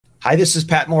Hi, this is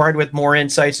Pat Moorhead with More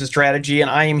Insights and Strategy, and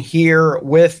I am here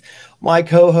with my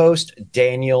co-host,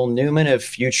 Daniel Newman of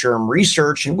IBM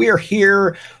Research, and we are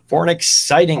here for an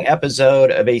exciting episode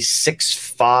of a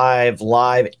 6-5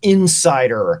 Live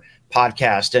Insider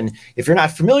podcast. And if you're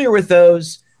not familiar with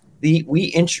those,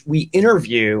 we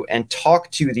interview and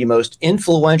talk to the most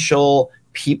influential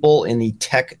people in the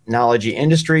technology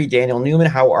industry. Daniel Newman,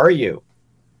 how are you?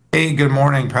 Hey, good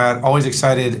morning, Pat. Always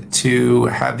excited to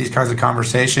have these kinds of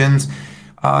conversations.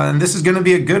 And this is going to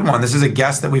be a good one. This is a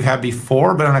guest that we've had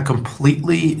before, but on a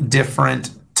completely different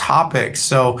topic.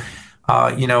 So,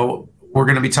 we're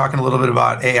going to be talking a little bit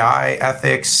about AI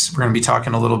ethics. We're going to be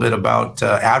talking a little bit about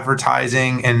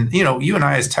advertising. And, you and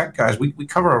I as tech guys, we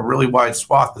cover a really wide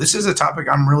swath. But this is a topic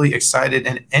I'm really excited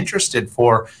and interested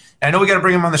for. And I know we got to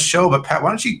bring him on the show, but Pat, why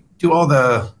don't you do all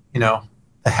the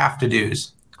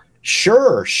have-to-dos?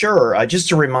 Sure.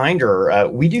 Just a reminder,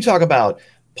 we do talk about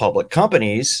public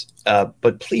companies,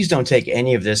 but please don't take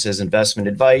any of this as investment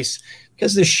advice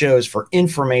because this show is for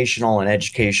informational and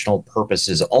educational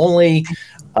purposes only.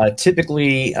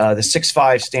 Typically, the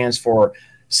 6-5 stands for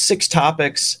 6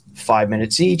 topics, 5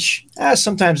 minutes each.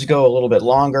 Sometimes we go a little bit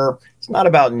longer. It's not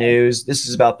about news. This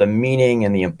is about the meaning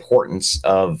and the importance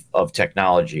of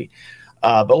technology.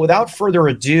 But without further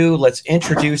ado, let's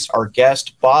introduce our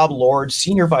guest, Bob Lord,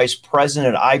 Senior Vice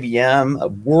President at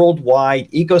IBM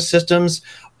Worldwide Ecosystems.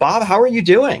 Bob, how are you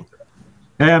doing?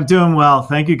 Hey, I'm doing well.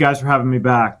 Thank you guys for having me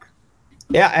back.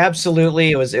 Yeah, absolutely.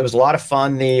 It was a lot of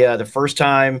fun the first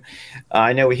time.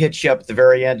 I know we hit you up at the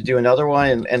very end to do another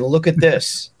one, and look at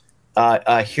this.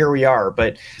 Here we are.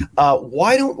 But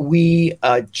why don't we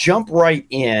jump right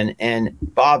in? And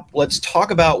Bob, let's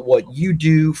talk about what you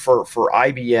do for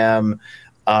IBM,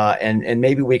 and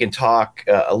maybe we can talk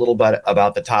a little bit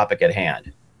about the topic at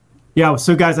hand. Yeah,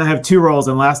 so guys, I have 2 roles.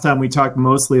 And last time we talked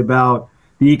mostly about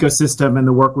the ecosystem and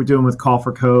the work we're doing with Call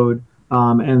for Code,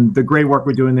 and the great work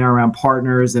we're doing there around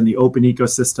partners and the open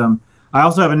ecosystem. I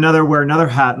also have wear another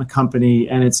hat in the company,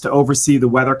 and it's to oversee the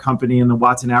weather company and the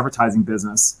Watson advertising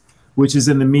business, which is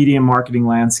in the media and marketing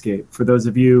landscape. For those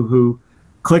of you who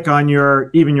click on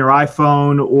even your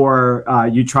iPhone or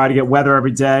you try to get weather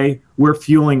every day, we're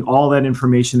fueling all that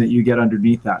information that you get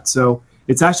underneath that. So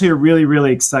it's actually a really,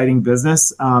 really exciting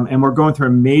business. And we're going through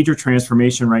a major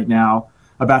transformation right now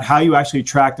about how you actually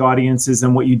attract audiences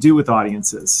and what you do with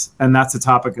audiences. And that's the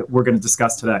topic that we're going to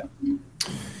discuss today.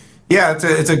 Yeah,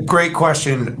 it's a great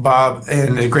question, Bob,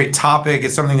 and a great topic.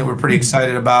 It's something that we're pretty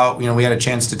excited about. We had a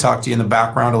chance to talk to you in the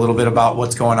background a little bit about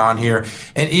what's going on here.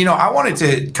 And, I wanted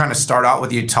to kind of start out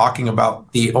with you talking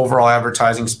about the overall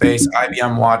advertising space,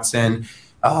 IBM Watson,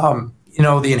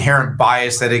 the inherent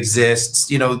bias that exists.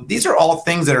 These are all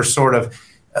things that are sort of,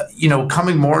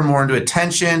 coming more and more into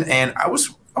attention. And I was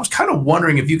kind of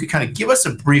wondering if you could kind of give us a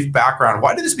brief background.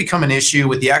 Why did this become an issue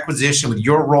with the acquisition, with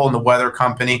your role in the weather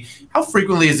company? How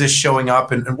frequently is this showing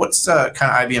up, and what's kind of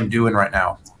IBM doing right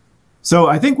now? So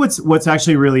I think what's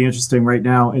actually really interesting right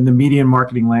now in the media and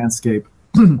marketing landscape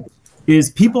is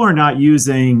people are not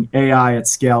using AI at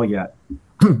scale yet,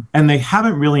 and they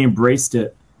haven't really embraced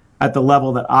it at the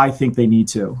level that I think they need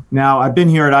to. Now, I've been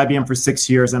here at IBM for 6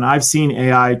 years, and I've seen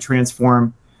AI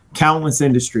transform countless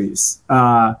industries,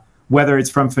 whether it's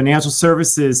from financial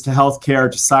services to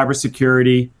healthcare to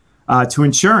cybersecurity to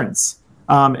insurance.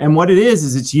 And what it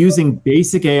is it's using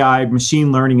basic AI,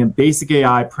 machine learning, and basic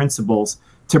AI principles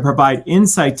to provide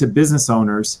insight to business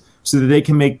owners so that they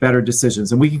can make better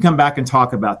decisions. And we can come back and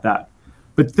talk about that.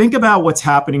 But think about what's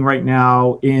happening right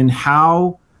now in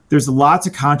how there's lots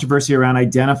of controversy around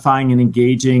identifying and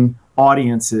engaging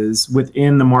audiences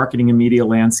within the marketing and media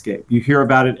landscape. You hear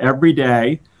about it every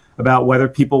day, about whether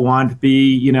people want to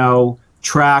be,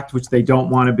 tracked, which they don't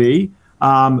want to be.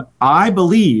 I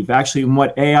believe actually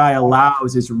what AI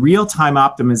allows is real-time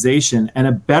optimization and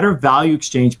a better value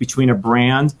exchange between a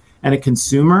brand and a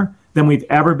consumer than we've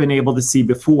ever been able to see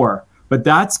before. But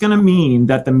that's going to mean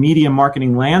that the media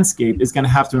marketing landscape is going to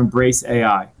have to embrace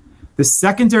AI. The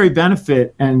secondary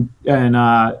benefit, and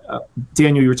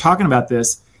Daniel, you were talking about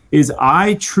this, is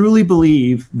I truly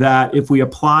believe that if we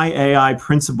apply AI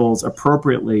principles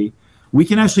appropriately, we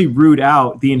can actually root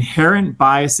out the inherent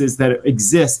biases that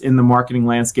exist in the marketing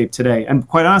landscape today. And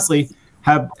quite honestly,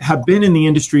 have been in the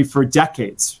industry for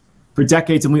decades.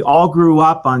 And we all grew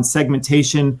up on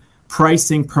segmentation,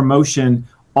 pricing, promotion.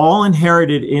 All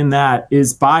inherited in that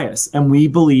is bias. And we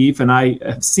believe, and I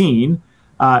have seen,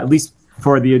 at least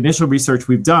for the initial research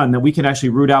we've done, that we can actually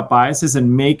root out biases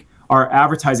and make our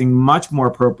advertising much more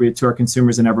appropriate to our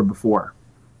consumers than ever before.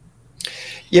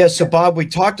 Yeah, so Bob, we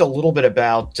talked a little bit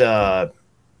about, I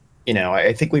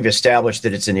think we've established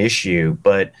that it's an issue,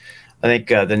 but I think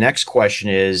the next question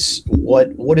is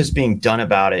what is being done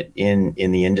about it in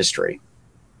the industry?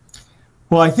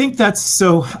 Well, I think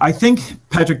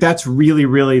Patrick, that's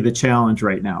really the challenge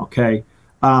right now. Okay.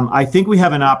 I think we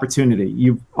have an opportunity.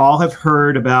 You all have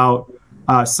heard about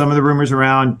some of the rumors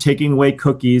around taking away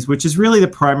cookies, which is really the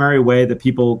primary way that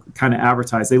people kind of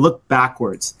advertise. They look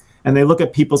backwards and they look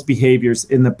at people's behaviors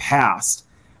in the past.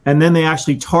 And then they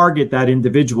actually target that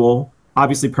individual,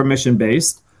 obviously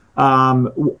permission-based,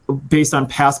 based on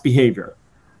past behavior.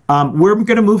 We're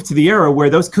going to move to the era where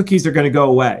those cookies are going to go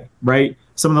away, right?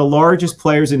 Some of the largest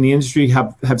players in the industry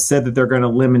have said that they're going to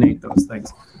eliminate those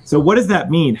things. So what does that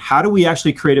mean? How do we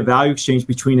actually create a value exchange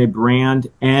between a brand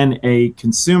and a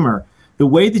consumer? The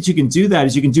way that you can do that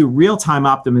is you can do real-time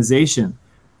optimization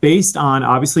based on,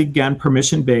 obviously, again,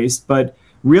 permission-based, but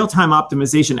real-time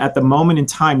optimization at the moment in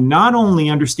time, not only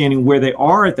understanding where they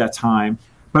are at that time,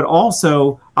 but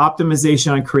also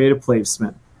optimization on creative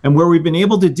placement. And where we've been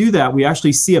able to do that, we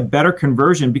actually see a better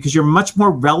conversion because you're much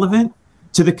more relevant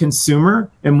to the consumer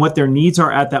and what their needs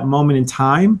are at that moment in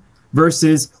time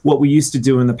versus what we used to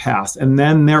do in the past. And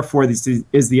then therefore this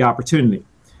is the opportunity.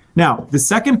 Now, the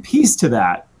second piece to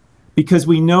that, because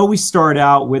we know we start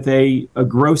out with a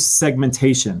gross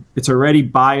segmentation. It's already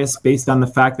biased based on the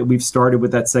fact that we've started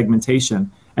with that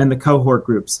segmentation and the cohort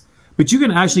groups. But you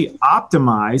can actually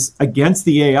optimize against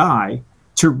the AI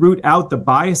to root out the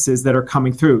biases that are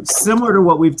coming through, similar to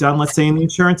what we've done, let's say, in the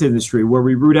insurance industry, where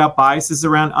we root out biases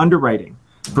around underwriting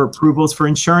for approvals for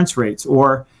insurance rates,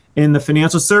 or in the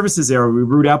financial services area, we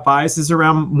root out biases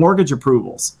around mortgage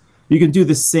approvals. You can do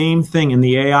the same thing, and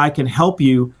the AI can help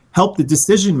the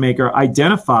decision maker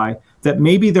identify that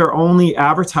maybe they're only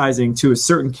advertising to a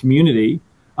certain community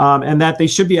and that they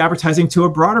should be advertising to a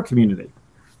broader community.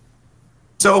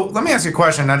 So let me ask you a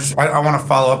question. I want to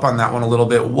follow up on that one a little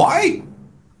bit. Why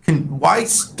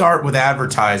start with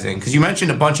advertising? Because you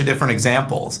mentioned a bunch of different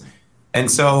examples, and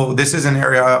so this is an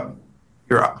area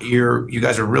you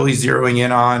guys are really zeroing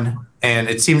in on, and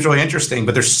it seems really interesting.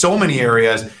 But there's so many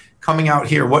areas coming out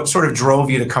here. What sort of drove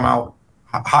you to come out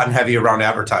hot and heavy around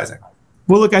advertising?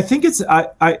 Well, look, I think it's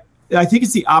I think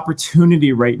it's the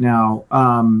opportunity right now,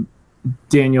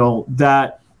 Daniel,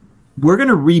 that we're going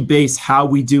to rebase how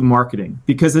we do marketing,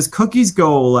 because as cookies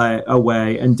go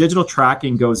away and digital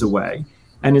tracking goes away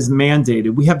and is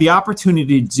mandated, we have the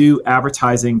opportunity to do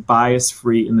advertising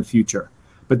bias-free in the future.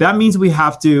 But that means we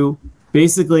have to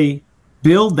basically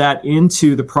build that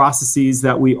into the processes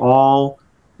that we all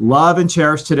love and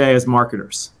cherish today as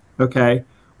marketers, okay?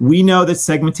 We know that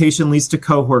segmentation leads to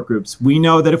cohort groups. We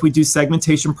know that if we do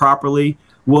segmentation properly,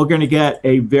 we're going to get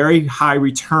a very high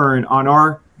return on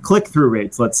our click-through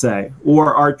rates, let's say,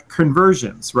 or our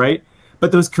conversions, right?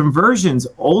 But those conversions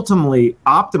ultimately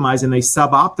optimize and they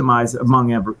sub-optimize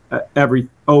among every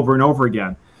over and over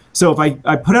again. So if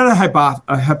I put out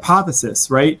a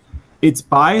hypothesis, right? Its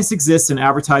bias exists in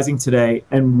advertising today,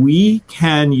 and we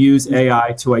can use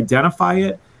AI to identify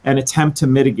it and attempt to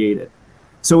mitigate it.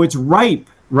 So it's ripe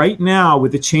right now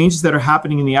with the changes that are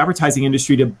happening in the advertising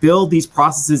industry to build these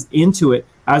processes into it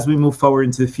as we move forward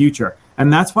into the future.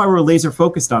 And that's why we're laser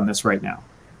focused on this right now.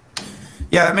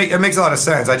 Yeah, it makes a lot of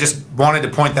sense. I just wanted to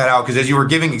point that out because as you were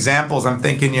giving examples, I'm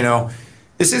thinking,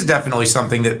 this is definitely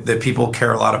something that people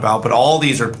care a lot about, but all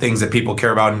these are things that people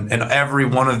care about in every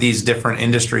one of these different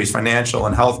industries, financial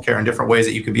and healthcare, and different ways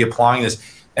that you could be applying this.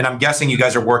 And I'm guessing you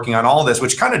guys are working on all this,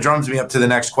 which kind of drums me up to the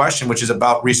next question, which is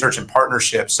about research and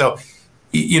partnerships. So,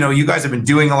 you guys have been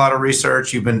doing a lot of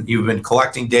research. You've been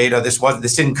collecting data. This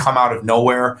didn't come out of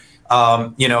nowhere.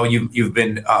 You've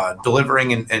been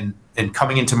delivering and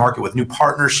coming into market with new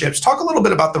partnerships. Talk a little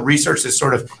bit about the research that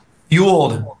sort of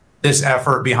fueled this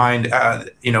effort behind,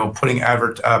 putting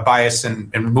bias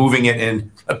and removing it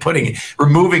and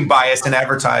removing bias in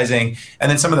advertising, and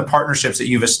then some of the partnerships that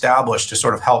you've established to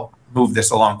sort of help move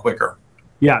this along quicker.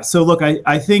 Yeah. So look,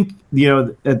 I think,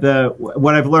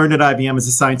 what I've learned at IBM is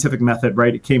a scientific method,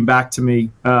 right? It came back to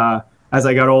me as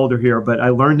I got older here, but I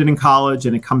learned it in college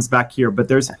and it comes back here.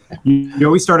 But you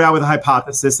always start out with a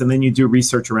hypothesis and then you do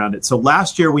research around it. So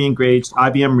last year we engaged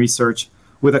IBM Research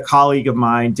with a colleague of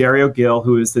mine, Dario Gill,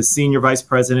 who is the Senior Vice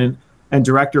President and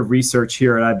Director of Research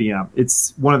here at IBM.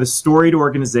 It's one of the storied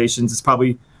organizations. It's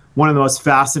probably one of the most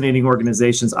fascinating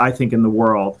organizations, I think, in the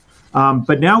world.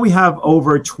 But now we have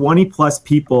over 20 plus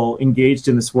people engaged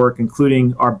in this work,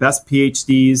 including our best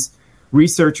PhDs,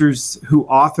 researchers who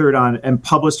authored on and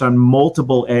published on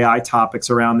multiple AI topics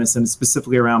around this and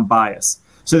specifically around bias.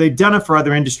 So they've done it for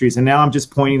other industries, and now I'm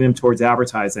just pointing them towards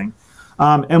advertising.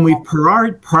 And we've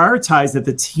prioritized that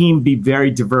the team be very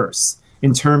diverse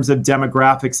in terms of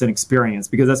demographics and experience,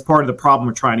 because that's part of the problem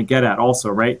we're trying to get at also,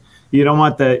 right? You don't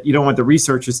want the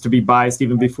researchers to be biased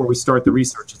even before we start the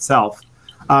research itself.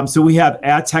 So we have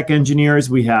ad tech engineers,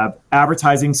 we have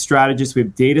advertising strategists, we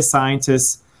have data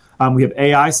scientists, we have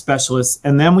AI specialists,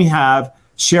 and then we have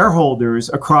shareholders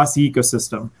across the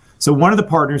ecosystem. So one of the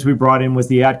partners we brought in was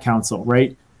the Ad Council,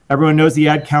 right? Everyone knows the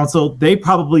Ad Council. They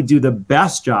probably do the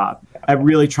best job at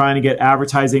really trying to get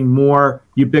advertising more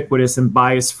ubiquitous and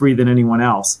bias-free than anyone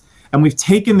else. And we've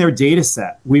taken their data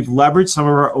set. We've leveraged some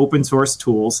of our open source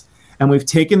tools, and we've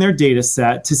taken their data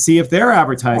set to see if their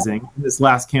advertising in this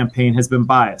last campaign has been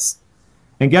biased.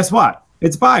 And guess what?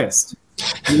 It's biased.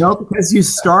 Because you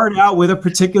start out with a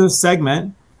particular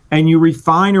segment and you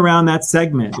refine around that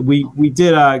segment. We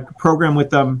did a program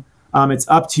with them. It's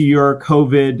Up to Your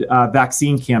COVID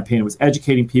vaccine campaign. It was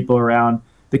educating people around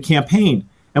the campaign.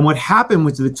 And what happened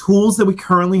was the tools that we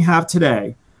currently have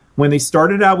today, when they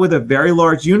started out with a very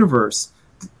large universe,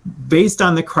 based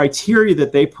on the criteria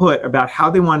that they put about how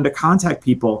they wanted to contact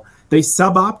people, they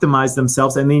sub-optimized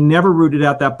themselves and they never rooted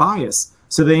out that bias.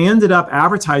 So they ended up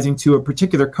advertising to a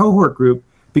particular cohort group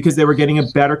because they were getting a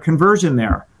better conversion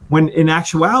there. When in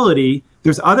actuality,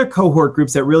 there's other cohort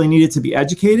groups that really needed to be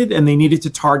educated and they needed to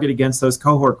target against those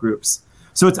cohort groups.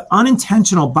 So it's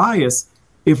unintentional bias.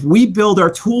 If we build our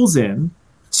tools in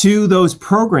to those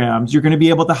programs, you're going to be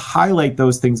able to highlight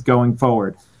those things going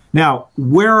forward. Now,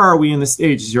 where are we in the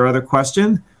stage is your other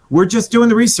question. We're just doing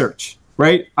the research,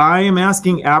 right? I am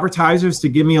asking advertisers to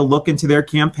give me a look into their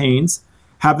campaigns,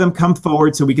 have them come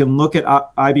forward so we can look at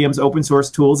IBM's open source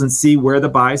tools and see where the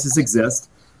biases exist.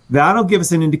 That'll give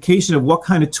us an indication of what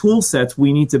kind of tool sets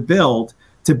we need to build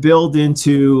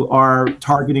into our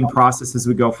targeting process as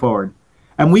we go forward.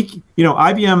 And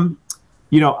IBM,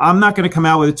 I'm not going to come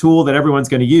out with a tool that everyone's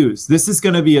going to use. This is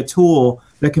going to be a tool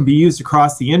that can be used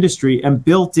across the industry and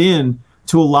built in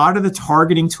to a lot of the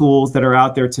targeting tools that are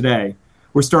out there today.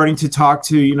 We're starting to talk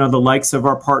to, the likes of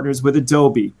our partners with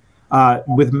Adobe,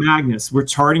 with Magnus. We're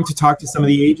starting to talk to some of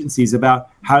the agencies about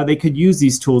how they could use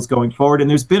these tools going forward. And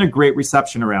there's been a great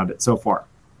reception around it so far.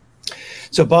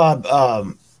 So Bob,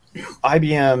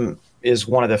 IBM is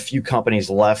one of the few companies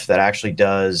left that actually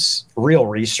does real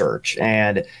research.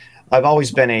 And I've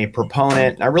always been a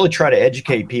proponent. I really try to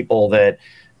educate people that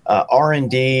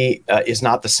R&D is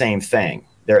not the same thing.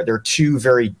 They're two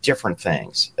very different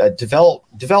things.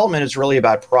 Development is really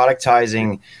about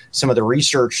productizing some of the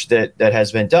research that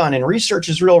has been done, and research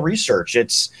is real research.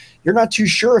 You're not too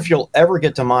sure if you'll ever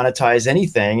get to monetize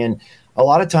anything, and a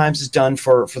lot of times it's done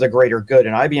for the greater good.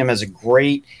 And IBM has a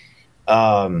great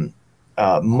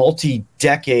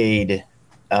multi-decade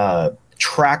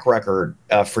track record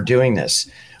for doing this.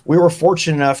 We were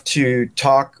fortunate enough to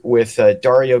talk with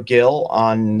Dario Gil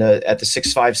at the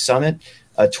 6.5 Summit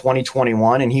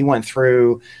 2021, and he went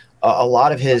through a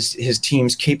lot of his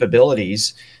team's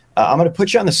capabilities. I'm going to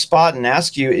put you on the spot and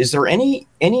ask you, is there any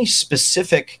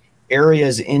specific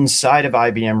areas inside of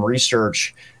IBM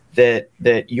Research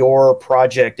that your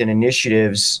project and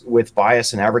initiatives with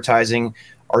bias and advertising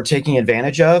are taking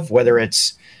advantage of, whether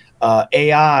it's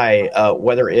AI,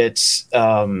 whether it's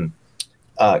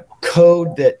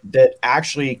code that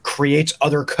actually creates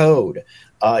other code?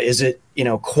 Is it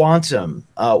quantum?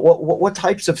 What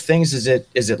types of things is it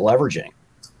leveraging?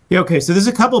 Yeah, okay. So there's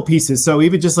a couple of pieces. So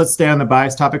even just let's stay on the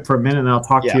bias topic for a minute, and I'll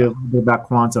talk to you a little bit about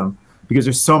quantum because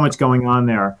there's so much going on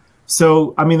there.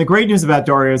 So I mean, the great news about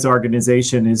Dario's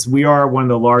organization is we are one of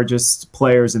the largest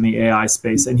players in the AI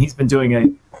space, and he's been doing a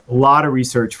lot of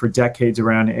research for decades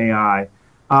around AI.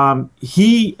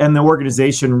 He and the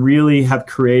organization really have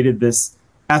created this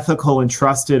ethical and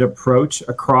trusted approach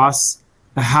across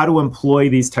how to employ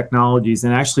these technologies.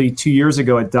 And actually 2 years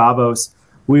ago at Davos,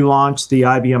 we launched the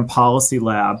IBM Policy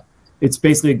Lab. It's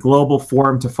basically a global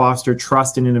forum to foster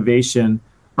trust and innovation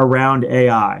around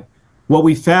AI. What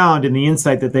we found, and the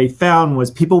insight that they found,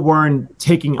 was people weren't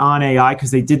taking on AI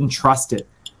because they didn't trust it.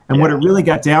 And what it really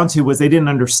got down to was they didn't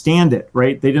understand it,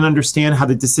 right? They didn't understand how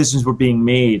the decisions were being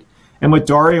made. And what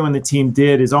Dario and the team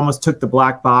did is almost took the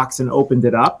black box and opened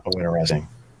it up. Oh, interesting.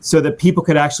 So that people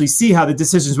could actually see how the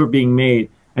decisions were being made.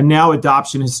 And now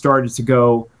adoption has started to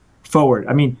go forward.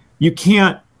 I mean, you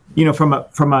can't, from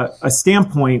a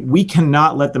standpoint, we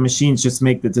cannot let the machines just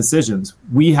make the decisions.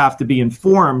 We have to be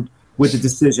informed with the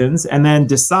decisions and then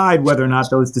decide whether or not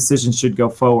those decisions should go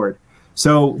forward.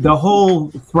 So the whole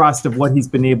thrust of what he's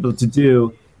been able to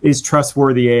do is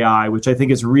trustworthy AI, which I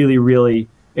think is really, really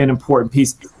an important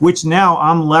piece, which now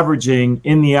I'm leveraging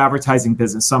in the advertising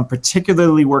business. So I'm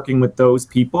particularly working with those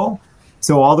people.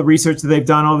 So all the research that they've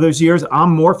done over those years,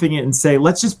 I'm morphing it and say,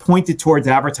 let's just point it towards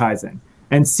advertising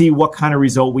and see what kind of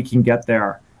result we can get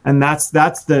there. And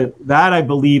that I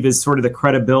believe is sort of the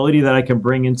credibility that I can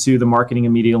bring into the marketing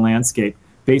and media landscape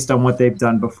based on what they've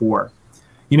done before.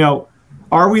 You know,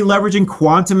 are we leveraging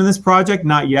quantum in this project?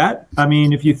 Not yet. I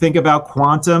mean, if you think about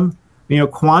quantum, you know,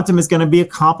 quantum is going to be a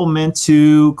complement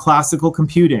to classical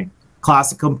computing.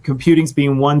 Classical computing's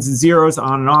being ones and zeros,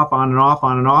 on and off, on and off,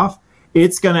 on and off.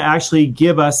 It's going to actually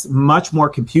give us much more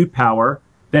compute power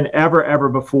than ever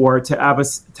before to have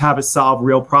us solve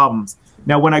real problems.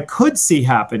 Now, what I could see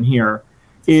happen here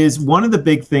is one of the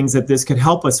big things that this could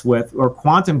help us with, or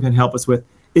quantum can help us with,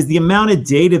 is the amount of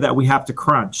data that we have to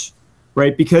crunch,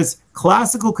 right? Because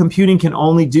classical computing can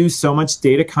only do so much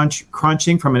data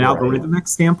crunching from an algorithmic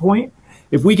standpoint.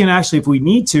 If we can actually, if we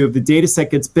need to, if the data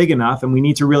set gets big enough and we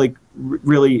need to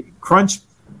really crunch,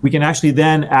 we can actually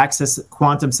then access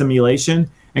quantum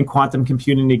simulation and quantum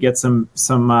computing to get some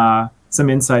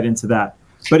insight into that.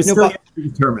 But it's still yet to be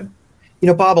determined. You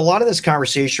know, Bob, a lot of this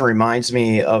conversation reminds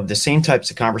me of the same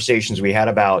types of conversations we had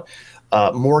about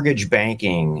mortgage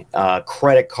banking,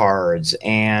 credit cards,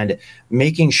 and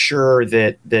making sure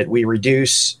that we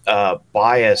reduce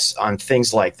bias on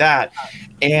things like that.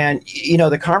 And you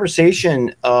know, the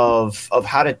conversation of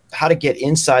how to get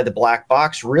inside the black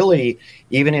box, really,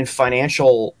 even in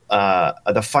financial,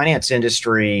 the finance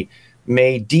industry,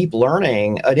 made deep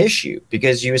learning an issue,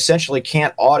 because you essentially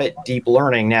can't audit deep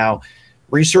learning now.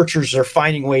 Researchers are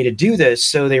finding a way to do this,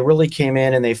 so they really came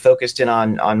in and they focused in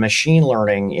on machine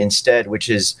learning instead, which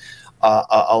is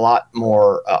a lot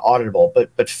more auditable,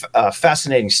 but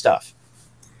fascinating stuff.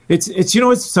 It's you know,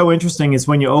 what's so interesting is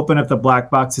when you open up the black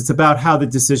box, it's about how the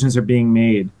decisions are being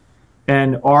made,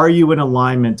 and are you in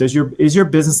alignment? Is your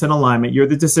business in alignment? You're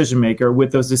the decision maker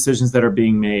with those decisions that are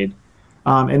being made,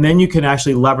 and then you can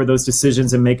actually lever those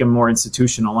decisions and make them more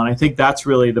institutional. And I think that's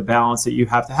really the balance that you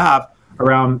have to have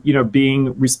around, you know,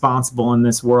 being responsible in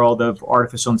this world of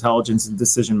artificial intelligence and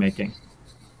decision making.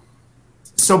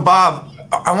 So Bob,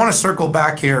 I want to circle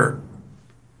back here.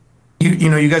 You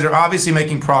know, you guys are obviously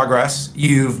making progress.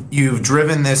 You've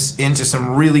driven this into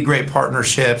some really great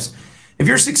partnerships. If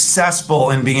you're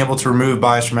successful in being able to remove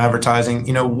bias from advertising,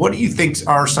 you know, what do you think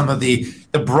are some of the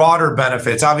broader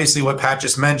benefits? Obviously, what Pat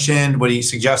just mentioned, what he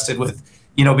suggested with,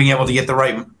 you know, being able to get the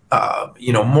right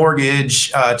you know,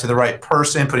 mortgage to the right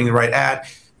person, putting the right ad.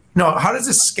 You know, how does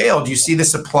this scale? Do you see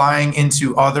this applying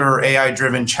into other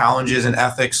AI-driven challenges and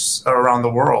ethics around the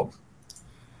world?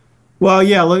 Well,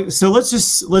 yeah. So let's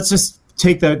just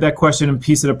take that question and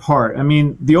piece it apart. I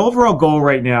mean, the overall goal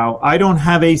right now, I don't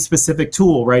have a specific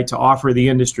tool, right, to offer the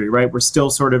industry, right? We're still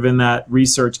sort of in that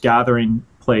research gathering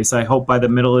place. I hope by the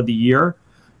middle of the year,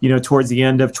 you know, towards the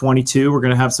end of 22, we're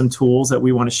going to have some tools that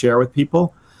we want to share with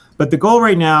people. But the goal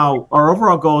right now, our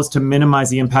overall goal is to minimize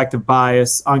the impact of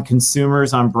bias on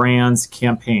consumers, on brands,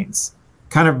 campaigns.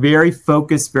 Kind of very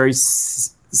focused, very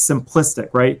simplistic,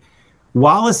 right?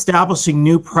 While establishing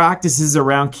new practices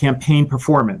around campaign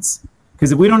performance.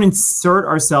 Because if we don't insert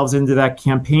ourselves into that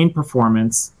campaign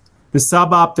performance, the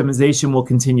sub-optimization will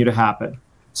continue to happen.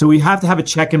 So we have to have a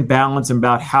check and balance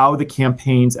about how the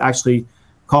campaigns actually,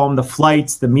 call them the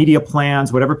flights, the media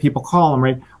plans, whatever people call them,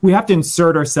 right? We have to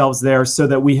insert ourselves there so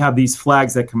that we have these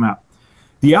flags that come up.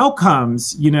 The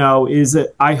outcomes, you know, is,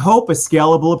 I hope, a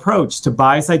scalable approach to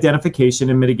bias identification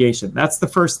and mitigation. That's the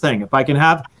first thing. If I can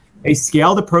have a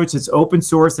scaled approach that's open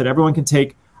source that everyone can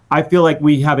take, I feel like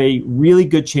we have a really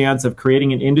good chance of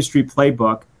creating an industry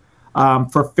playbook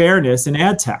for fairness in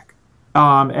ad tech.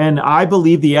 And I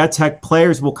believe the ad tech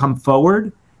players will come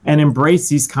forward and embrace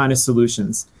these kind of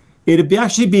solutions. It'd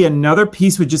actually be another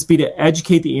piece would just be to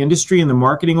educate the industry and the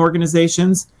marketing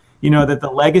organizations, you know, that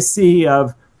the legacy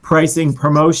of pricing,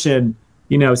 promotion,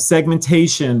 you know,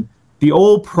 segmentation, the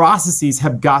old processes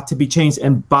have got to be changed,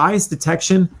 and bias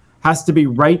detection has to be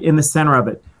right in the center of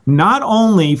it. Not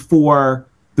only for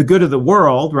the good of the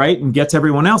world, right, and gets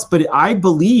everyone else, but I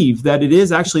believe that it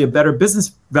is actually a better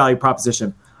business value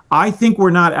proposition. I think we're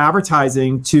not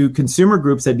advertising to consumer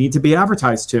groups that need to be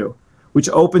advertised to, which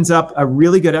opens up a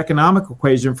really good economic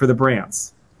equation for the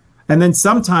brands. And then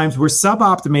sometimes we're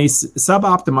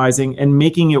sub-optimizing and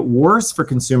making it worse for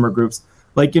consumer groups.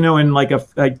 Like, you know, in like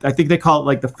I think they call it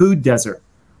like the food desert,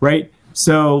 right?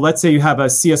 So let's say you have a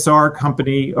CSR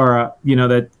company or a, you know,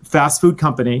 that fast food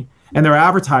company, and they're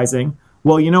advertising.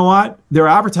 Well, you know what? Their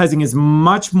advertising is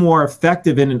much more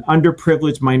effective in an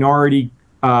underprivileged minority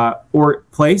or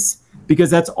place, because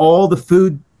that's all the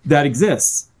food that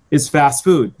exists is fast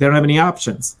food. They don't have any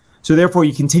options. So therefore,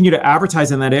 you continue to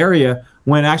advertise in that area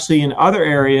when actually in other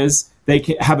areas, they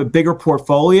can have a bigger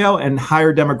portfolio and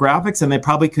higher demographics, and they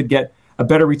probably could get a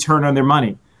better return on their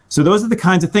money. So those are the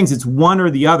kinds of things. It's one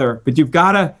or the other, but you've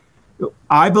got to,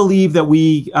 I believe that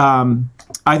we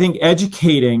I think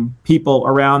educating people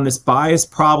around this bias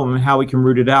problem and how we can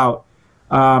root it out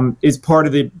is part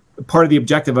of the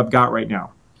objective I've got right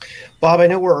now. Bob, I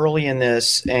know we're early in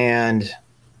this and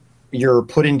you're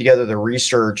putting together the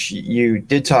research. You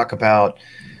did talk about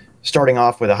starting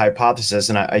off with a hypothesis,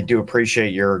 and I do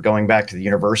appreciate your going back to the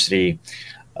university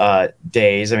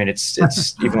days. I mean,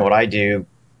 it's even what I do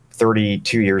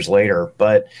 32 years later.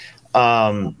 But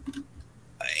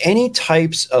any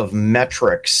types of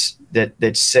metrics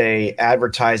that say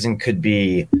advertising could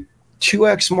be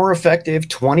 2x more effective,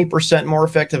 20% more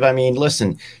effective. I mean,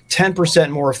 listen,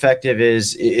 10% more effective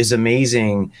is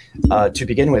amazing to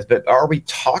begin with, but are we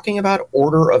talking about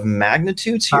order of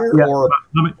magnitudes here? Yeah. Or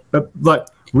look,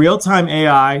 real-time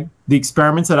AI, the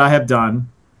experiments that I have done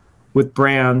with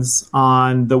brands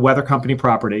on the weather company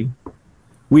property,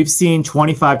 we've seen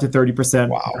 25 to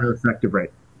 30% better effective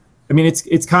rate. I mean,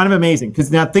 it's kind of amazing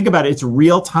because now think about it, it's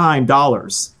real-time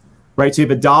dollars. Right, so you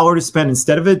have $1 to spend.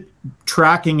 Instead of it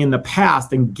tracking in the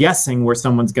past and guessing where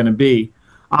someone's going to be,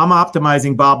 I'm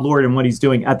optimizing Bob Lord and what he's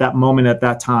doing at that moment, at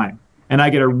that time, and I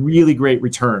get a really great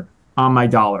return on my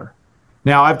dollar.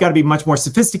 Now, I've got to be much more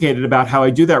sophisticated about how I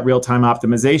do that real-time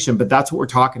optimization, but that's what we're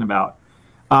talking about.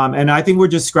 And I think we're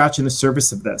just scratching the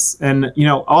surface of this. And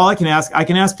all I can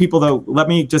ask people though. Let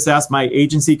me just ask my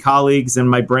agency colleagues and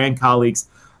my brand colleagues.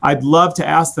 I'd love to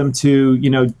ask them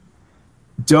to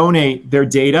donate their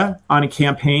data on a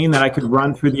campaign that I could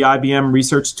run through the IBM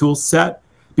Research tool set,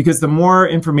 because the more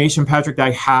information, Patrick, I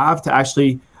have to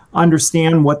actually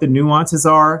understand what the nuances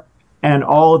are and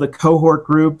all of the cohort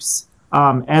groups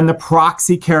and the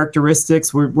proxy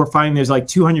characteristics. We're finding there's like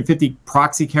 250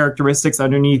 proxy characteristics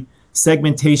underneath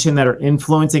segmentation that are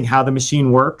influencing how the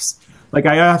machine works. Like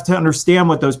I have to understand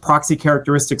what those proxy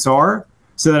characteristics are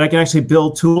so that I can actually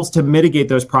build tools to mitigate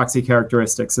those proxy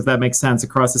characteristics, if that makes sense,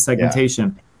 across the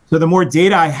segmentation. Yeah. So the more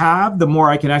data I have, the more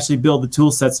I can actually build the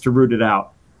tool sets to root it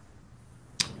out.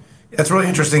 That's really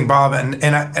interesting, Bob.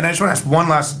 And I just want to ask one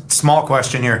last small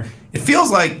question here. It feels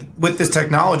like with this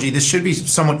technology, this should be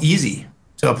somewhat easy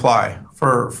to apply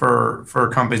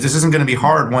for companies. This isn't going to be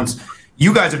hard once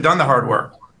you guys have done the hard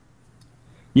work.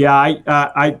 Yeah,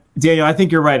 Daniel, I think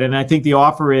you're right. And I think the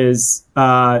offer is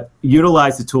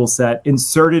utilize the tool set,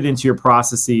 insert it into your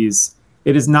processes.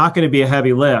 It is not going to be a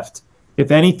heavy lift. If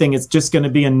anything, it's just going to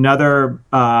be another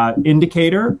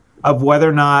indicator of whether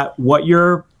or not what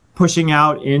you're pushing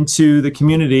out into the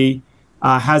community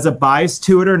has a bias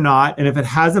to it or not. And if it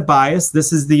has a bias,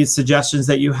 this is the suggestions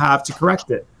that you have to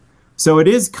correct it. So it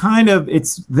is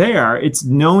it's there. It's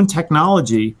known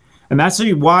technology. And that's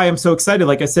really why I'm so excited.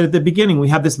 Like I said at the beginning, we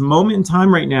have this moment in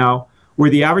time right now where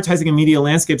the advertising and media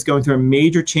landscape is going through a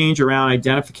major change around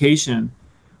identification.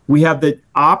 We have the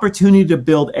opportunity to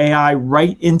build AI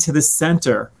right into the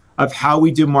center of how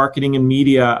we do marketing and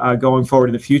media going forward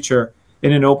in the future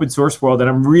in an open source world. And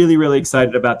I'm really, really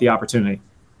excited about the opportunity.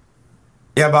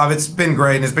 Yeah, Bob, it's been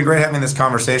great. And it's been great having this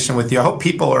conversation with you. I hope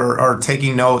people are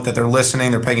taking note, that they're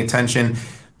listening, they're paying attention.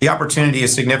 The opportunity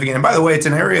is significant. And by the way, it's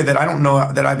an area that I don't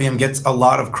know that IBM gets a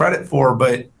lot of credit for,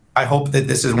 but I hope that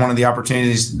this is one of the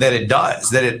opportunities that it does,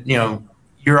 that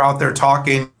you're out there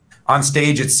talking on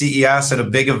stage at CES at a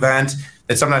big event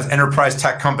that sometimes enterprise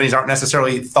tech companies aren't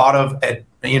necessarily thought of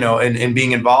in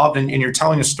being involved. And you're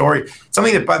telling a story,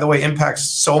 something that, by the way, impacts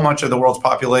so much of the world's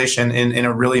population in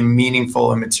a really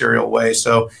meaningful and material way.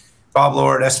 So Bob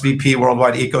Lord, SVP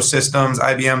Worldwide Ecosystems,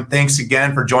 IBM, thanks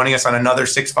again for joining us on another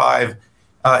 6.5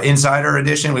 Insider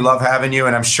Edition. We love having you,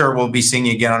 and I'm sure we'll be seeing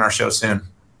you again on our show soon.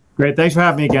 Great. Thanks for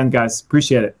having me again, guys.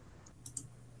 Appreciate it.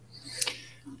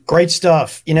 Great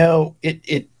stuff.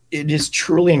 It is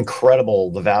truly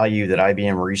incredible, the value that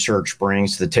IBM Research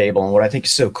brings to the table. And what I think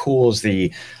is so cool is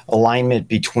the alignment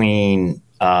between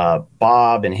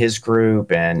Bob and his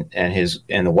group and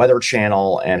the Weather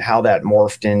Channel, and how that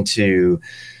morphed into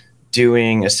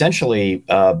doing essentially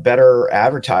better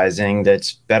advertising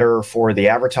that's better for the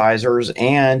advertisers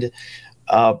and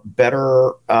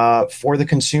better for the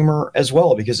consumer as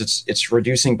well, because it's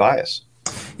reducing bias.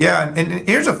 Yeah, and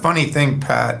here's a funny thing,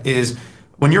 Pat, is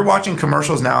when you're watching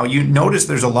commercials now, you notice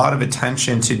there's a lot of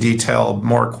attention to detail,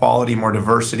 more quality, more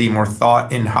diversity, more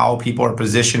thought in how people are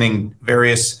positioning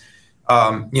various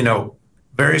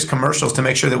commercials to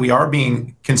make sure that we are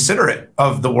being considerate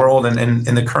of the world and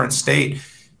the current state.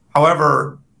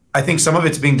 However, I think some of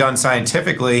it's being done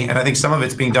scientifically, and I think some of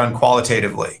it's being done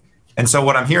qualitatively. And so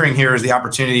what I'm hearing here is the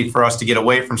opportunity for us to get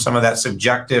away from some of that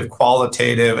subjective,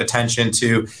 qualitative attention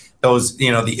to those,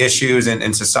 the issues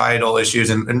and societal issues,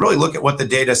 and really look at what the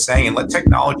data is saying and let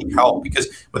technology help. Because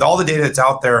with all the data that's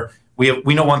out there,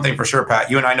 we know one thing for sure, Pat.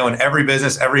 You and I know in every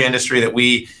business, every industry that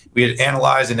we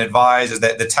analyze and advise is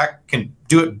that the tech can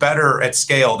do it better at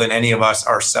scale than any of us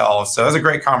ourselves. So it was a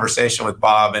great conversation with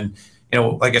Bob. And,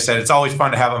 like I said, it's always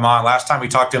fun to have him on. Last time we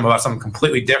talked to him about something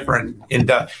completely different. And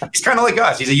he's kind of like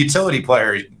us. He's a utility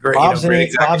player. He's great,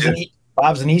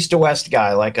 Bob's an east to west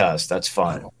guy like us. That's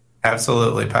fun.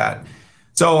 Absolutely, Pat.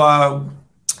 So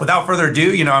without further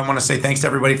ado, I want to say thanks to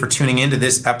everybody for tuning into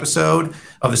this episode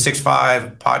of the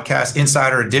 6.5 Podcast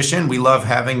Insider Edition. We love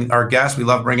having our guests. We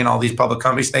love bringing all these public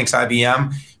companies. Thanks,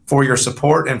 IBM, for your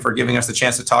support and for giving us the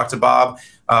chance to talk to Bob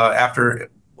after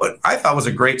what I thought was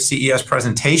a great CES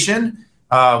presentation.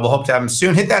 We'll hope to have him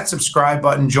soon. Hit that subscribe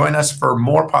button. Join us for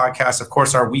more podcasts, of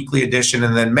course, our weekly edition,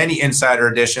 and then many insider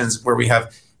editions where we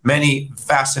have many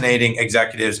fascinating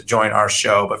executives join our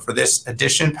show. But for this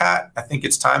edition, Pat, I think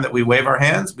it's time that we wave our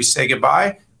hands. We say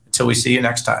goodbye until we see you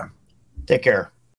next time. Take care.